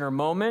situation or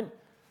moment,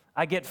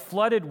 I get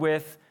flooded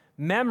with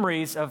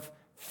memories of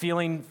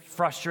feeling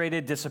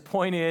frustrated,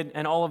 disappointed,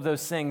 and all of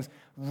those things,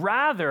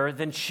 rather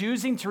than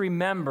choosing to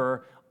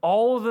remember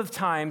all of the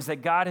times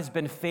that God has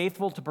been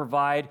faithful to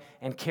provide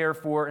and care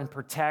for and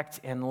protect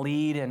and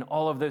lead and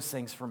all of those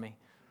things for me.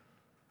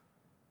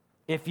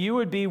 If you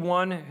would be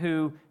one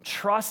who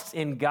trusts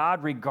in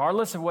God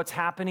regardless of what's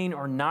happening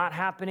or not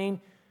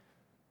happening,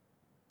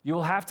 you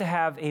will have to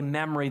have a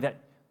memory that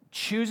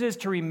chooses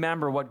to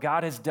remember what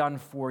God has done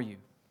for you.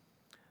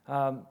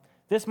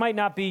 This might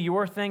not be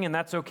your thing, and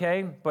that's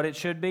okay, but it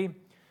should be.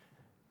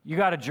 You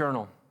got a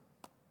journal.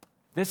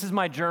 This is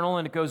my journal,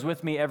 and it goes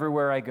with me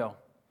everywhere I go.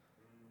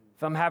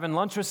 If I'm having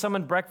lunch with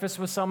someone, breakfast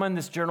with someone,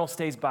 this journal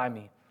stays by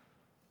me.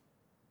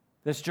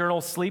 This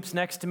journal sleeps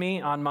next to me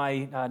on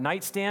my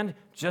nightstand,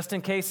 just in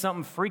case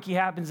something freaky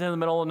happens in the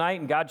middle of the night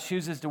and God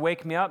chooses to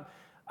wake me up,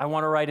 I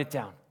want to write it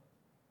down.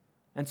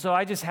 And so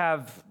I just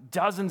have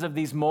dozens of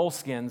these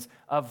moleskins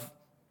of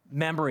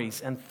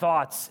memories and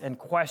thoughts and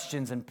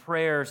questions and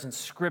prayers and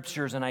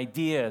scriptures and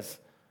ideas.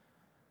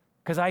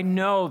 Because I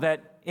know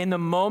that in the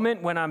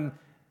moment when I'm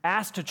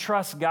asked to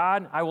trust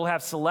God, I will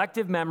have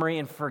selective memory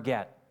and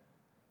forget.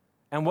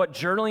 And what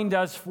journaling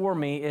does for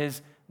me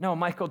is, no,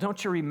 Michael,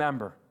 don't you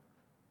remember?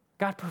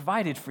 God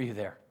provided for you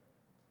there.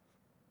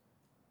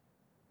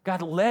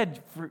 God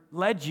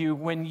led you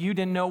when you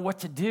didn't know what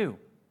to do.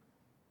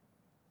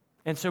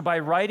 And so by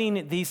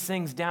writing these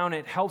things down,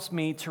 it helps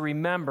me to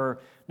remember,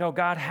 no,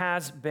 God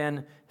has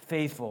been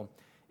faithful.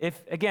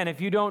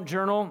 If you don't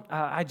journal,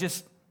 I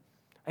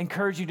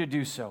encourage you to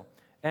do so.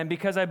 And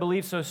because I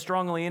believe so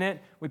strongly in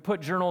it, we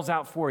put journals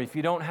out for you. If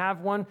you don't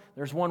have one,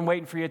 there's one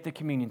waiting for you at the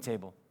communion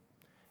table.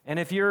 And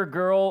if you're a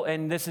girl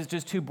and this is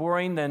just too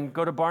boring, then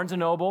go to Barnes &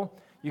 Noble.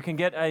 You can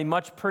get a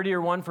much prettier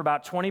one for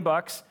about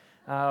 $20.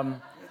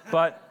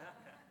 But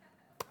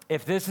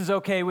if this is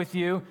okay with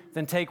you,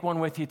 then take one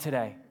with you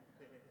today.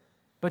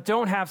 But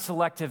don't have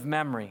selective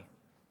memory.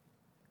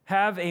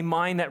 Have a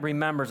mind that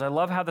remembers. I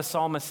love how the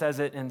psalmist says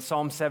it in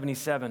Psalm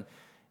 77.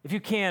 If you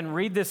can,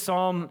 read this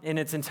psalm in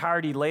its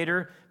entirety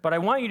later, but I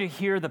want you to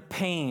hear the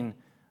pain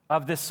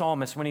of this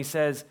psalmist when he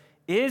says,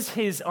 "Is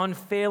his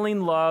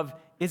unfailing love,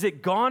 is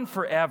it gone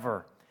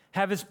forever?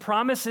 Have his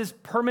promises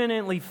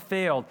permanently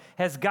failed?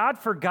 Has God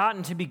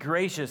forgotten to be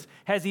gracious?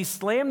 Has he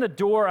slammed the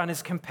door on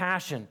his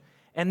compassion?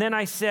 And then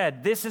I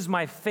said, this is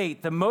my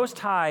fate. The Most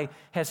High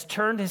has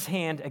turned his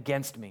hand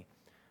against me."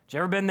 Did you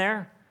ever been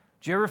there?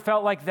 Did you ever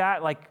felt like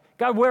that? Like,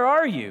 God, where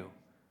are you?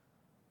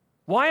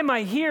 Why am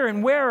I here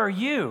and where are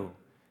you?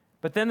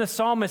 But then the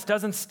psalmist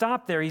doesn't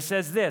stop there. He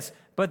says this,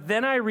 "But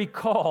then I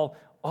recall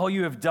all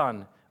you have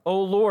done.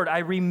 O Lord, I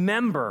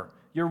remember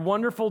your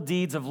wonderful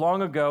deeds of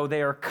long ago.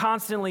 They are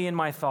constantly in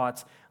my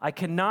thoughts. I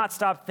cannot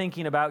stop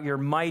thinking about your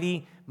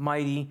mighty,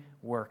 mighty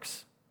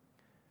works."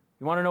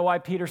 You want to know why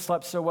Peter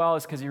slept so well?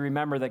 It's because he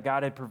remembered that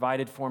God had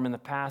provided for him in the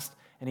past,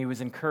 and he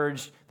was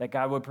encouraged that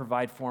God would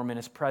provide for him in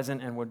his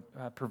present and would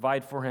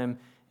provide for him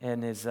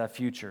in his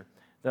future.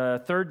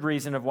 The third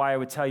reason of why I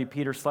would tell you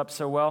Peter slept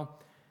so well,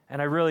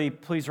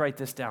 and please write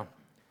this down.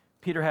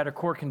 Peter had a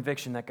core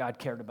conviction that God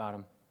cared about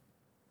him.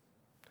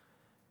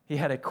 He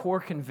had a core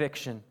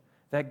conviction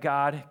that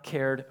God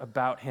cared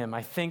about him.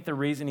 I think the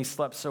reason he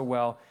slept so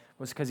well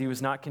was because he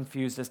was not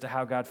confused as to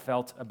how God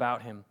felt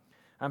about him.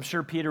 I'm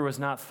sure Peter was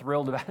not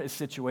thrilled about his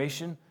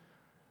situation,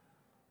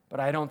 but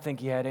I don't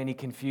think he had any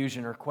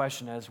confusion or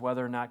question as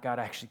whether or not God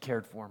actually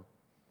cared for him.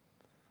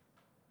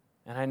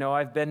 And I know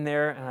I've been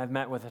there, and I've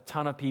met with a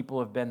ton of people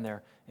who have been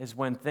there, is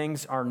when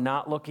things are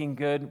not looking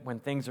good, when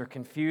things are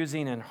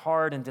confusing and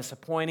hard and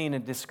disappointing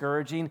and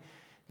discouraging,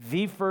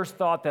 the first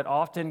thought that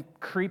often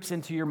creeps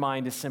into your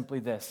mind is simply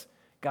this: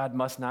 God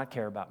must not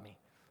care about me.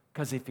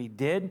 Because if he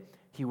did,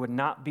 he would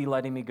not be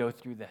letting me go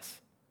through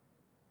this.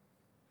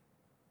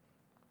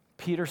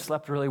 Peter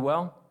slept really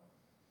well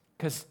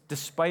because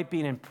despite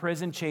being in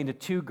prison, chained to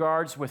 2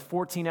 guards with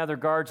 14 other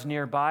guards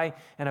nearby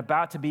and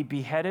about to be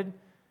beheaded,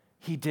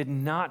 he did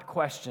not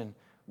question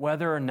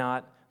whether or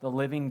not the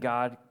living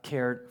God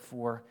cared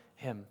for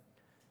him.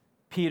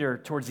 Peter,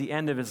 towards the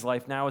end of his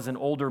life, now as an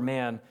older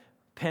man,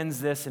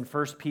 pens this in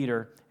 1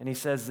 Peter, and he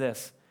says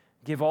this: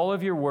 "Give all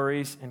of your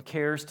worries and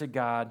cares to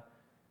God."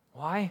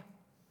 Why?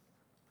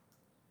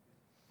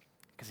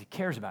 Because he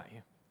cares about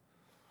you.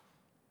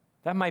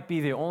 That might be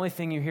the only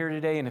thing you hear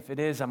today, and if it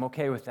is, I'm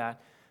okay with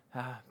that.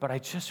 But I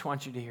just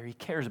want you to hear he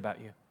cares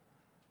about you.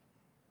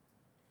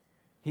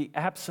 He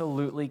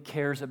absolutely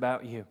cares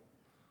about you.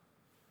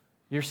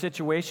 Your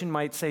situation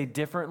might say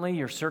differently.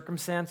 Your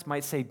circumstance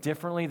might say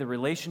differently. The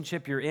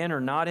relationship you're in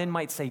or not in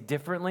might say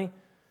differently.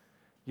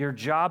 Your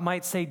job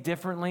might say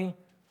differently.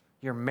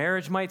 Your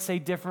marriage might say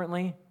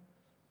differently.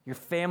 Your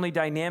family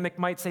dynamic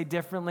might say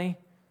differently.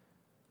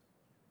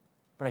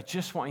 But I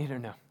just want you to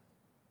know,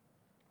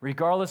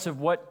 regardless of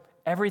what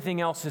everything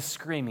else is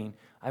screaming,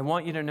 I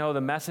want you to know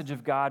the message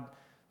of God,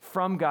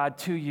 from God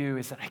to you,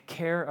 is that I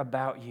care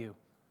about you.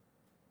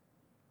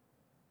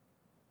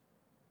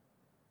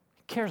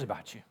 He cares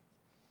about you.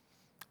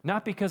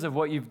 Not because of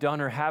what you've done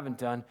or haven't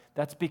done.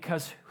 That's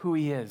because who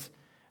he is.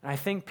 And I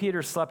think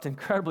Peter slept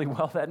incredibly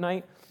well that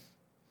night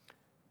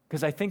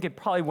because I think it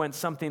probably went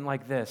something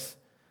like this: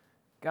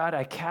 God,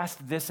 I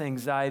cast this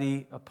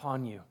anxiety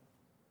upon you.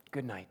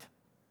 Good night.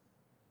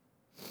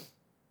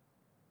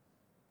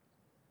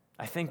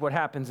 I think what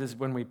happens is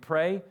when we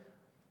pray,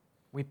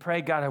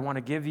 God, I want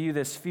to give you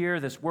this fear,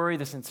 this worry,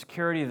 this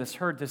insecurity, this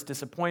hurt, this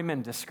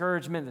disappointment,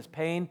 discouragement, this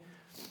pain.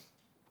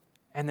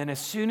 And then as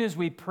soon as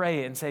we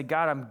pray it and say,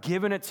 God, I'm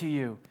giving it to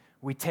you,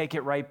 we take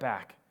it right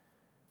back.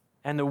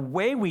 And the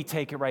way we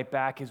take it right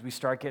back is we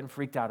start getting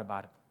freaked out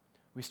about it.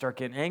 We start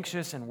getting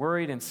anxious and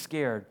worried and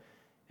scared.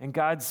 And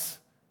God's,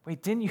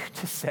 wait, didn't you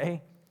just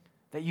say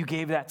that you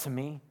gave that to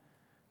me?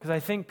 Because I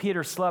think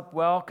Peter slept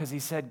well because he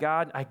said,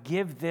 God, I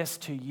give this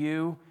to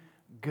you.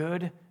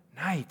 Good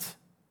night.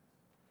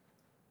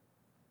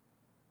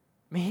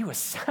 I mean, he was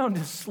sound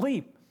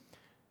asleep.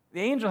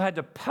 The angel had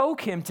to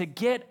poke him to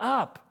get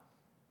up.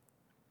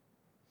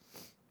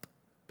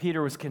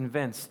 Peter was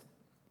convinced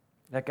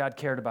that God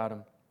cared about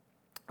him.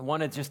 I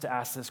wanted just to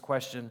ask this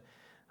question.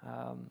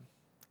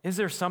 Is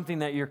there something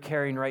that you're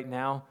carrying right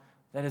now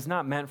that is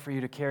not meant for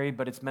you to carry,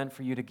 but it's meant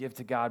for you to give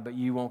to God, but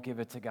you won't give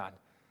it to God?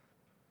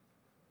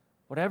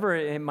 Whatever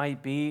it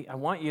might be, I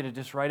want you to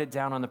just write it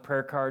down on the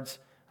prayer cards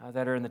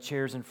that are in the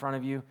chairs in front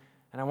of you,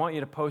 and I want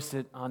you to post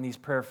it on these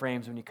prayer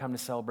frames when you come to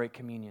celebrate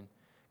communion.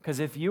 Because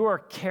if you are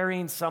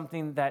carrying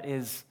something that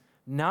is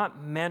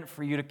not meant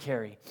for you to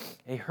carry,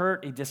 a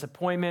hurt, a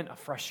disappointment, a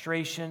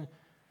frustration,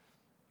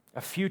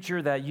 a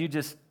future that you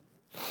just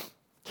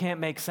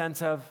can't make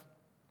sense of,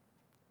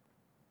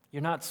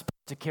 you're not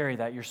supposed to carry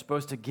that. You're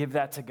supposed to give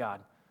that to God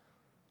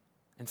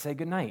and say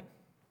goodnight.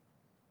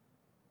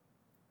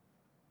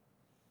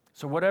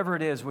 So whatever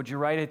it is, would you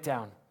write it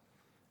down?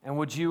 And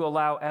would you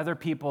allow other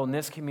people in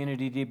this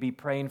community to be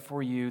praying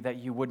for you that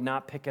you would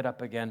not pick it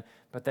up again,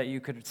 but that you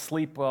could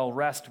sleep well,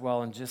 rest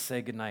well, and just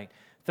say goodnight?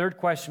 Third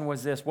question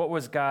was this: what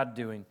was God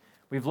doing?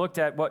 We've looked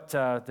at what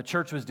the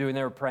church was doing.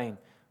 They were praying.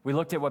 We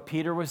looked at what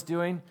Peter was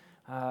doing,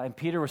 and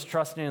Peter was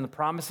trusting in the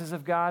promises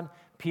of God.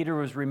 Peter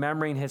was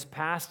remembering his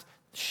past,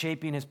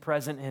 shaping his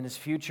present and his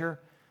future,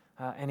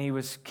 and he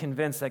was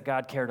convinced that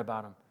God cared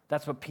about him.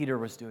 That's what Peter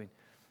was doing.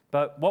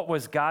 But what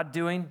was God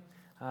doing?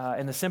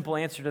 And the simple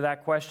answer to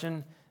that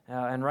question,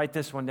 and write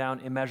this one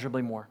down,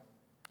 immeasurably more.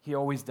 He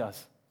always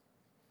does.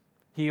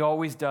 He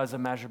always does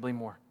immeasurably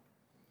more.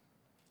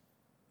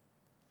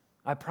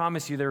 I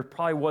promise you, there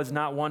probably was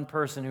not one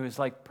person who was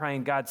like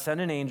praying, God,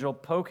 send an angel,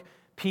 poke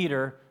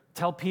Peter,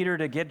 tell Peter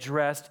to get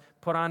dressed,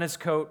 put on his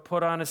coat,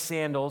 put on his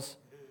sandals.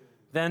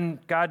 Then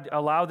God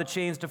allow the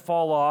chains to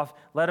fall off,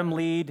 let him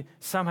lead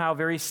somehow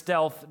very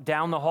stealth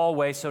down the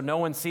hallway so no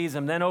one sees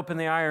him, then open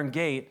the iron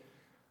gate.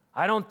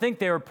 I don't think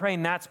they were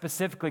praying that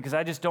specifically because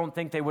I just don't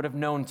think they would have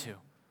known to.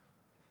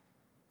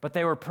 But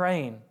they were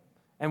praying.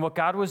 And what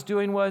God was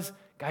doing was,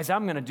 guys,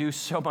 I'm going to do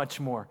so much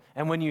more.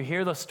 And when you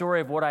hear the story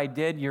of what I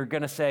did, you're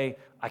going to say,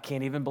 I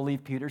can't even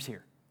believe Peter's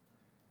here.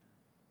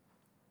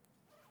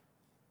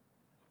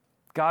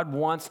 God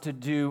wants to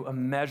do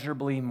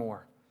immeasurably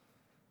more.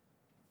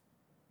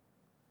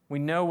 We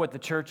know what the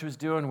church was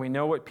doing. We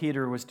know what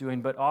Peter was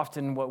doing. But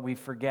often what we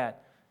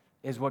forget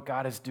is what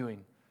God is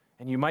doing.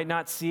 And you might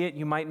not see it.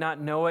 You might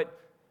not know it.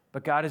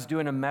 But God is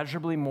doing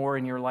immeasurably more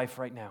in your life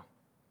right now.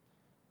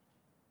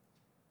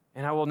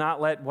 And I will not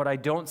let what I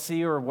don't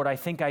see or what I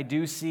think I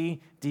do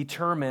see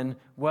determine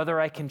whether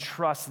I can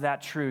trust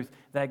that truth,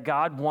 that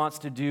God wants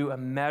to do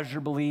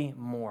immeasurably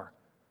more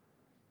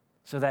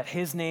so that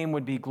his name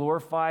would be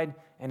glorified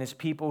and his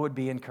people would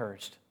be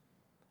encouraged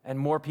and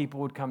more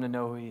people would come to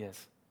know who he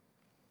is.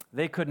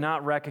 They could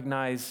not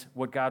recognize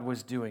what God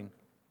was doing,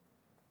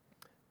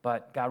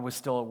 but God was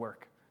still at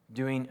work,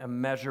 doing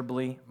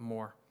immeasurably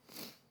more.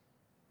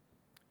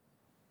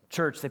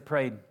 Church, they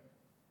prayed.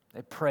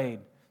 They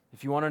prayed.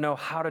 If you want to know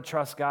how to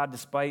trust God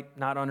despite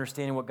not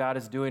understanding what God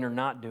is doing or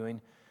not doing,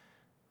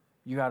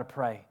 you got to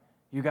pray.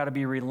 You got to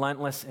be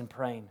relentless in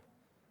praying.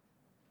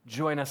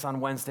 Join us on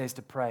Wednesdays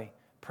to pray.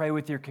 Pray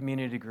with your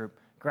community group.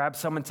 Grab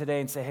someone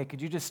today and say, hey,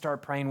 could you just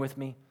start praying with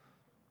me?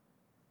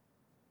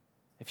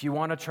 If you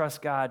want to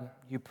trust God,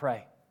 you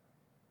pray.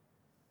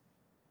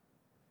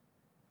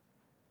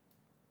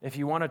 If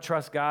you want to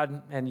trust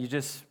God and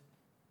it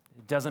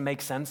doesn't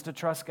make sense to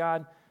trust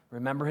God,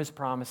 remember his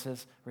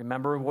promises.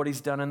 Remember what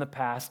he's done in the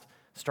past.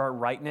 Start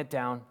writing it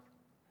down.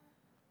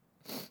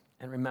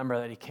 And remember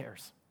that he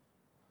cares.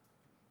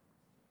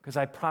 Because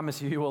I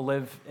promise you, you will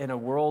live in a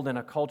world and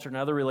a culture and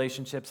other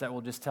relationships that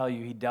will just tell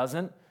you he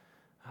doesn't.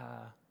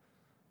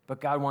 But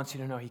God wants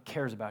you to know he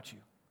cares about you.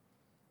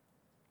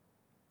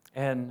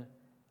 And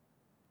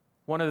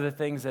one of the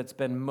things that's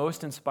been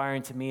most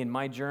inspiring to me in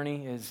my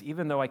journey is,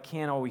 even though I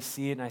can't always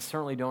see it and I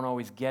certainly don't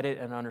always get it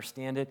and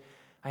understand it,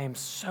 I am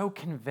so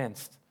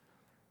convinced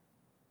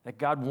that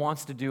God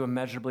wants to do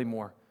immeasurably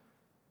more.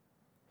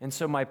 And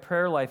so my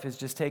prayer life has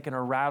just taken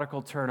a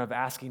radical turn of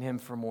asking him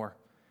for more.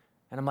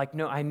 And I'm like,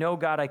 no, I know,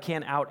 God, I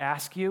can't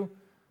out-ask you,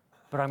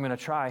 but I'm going to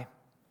try.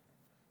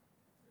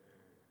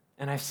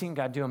 And I've seen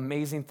God do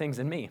amazing things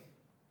in me.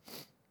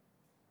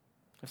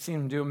 I've seen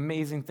him do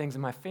amazing things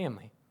in my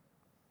family.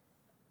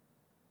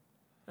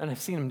 And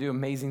I've seen him do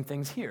amazing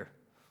things here.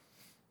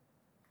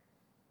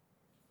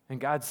 And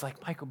God's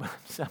like, Michael, but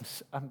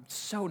I'm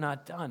so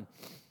not done.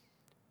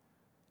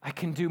 I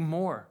can do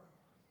more.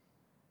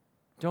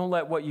 Don't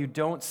let what you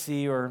don't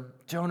see or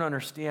don't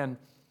understand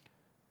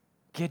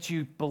get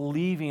you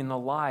believing the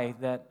lie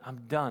that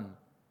I'm done.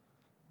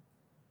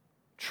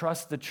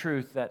 Trust the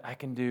truth that I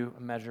can do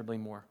immeasurably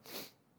more.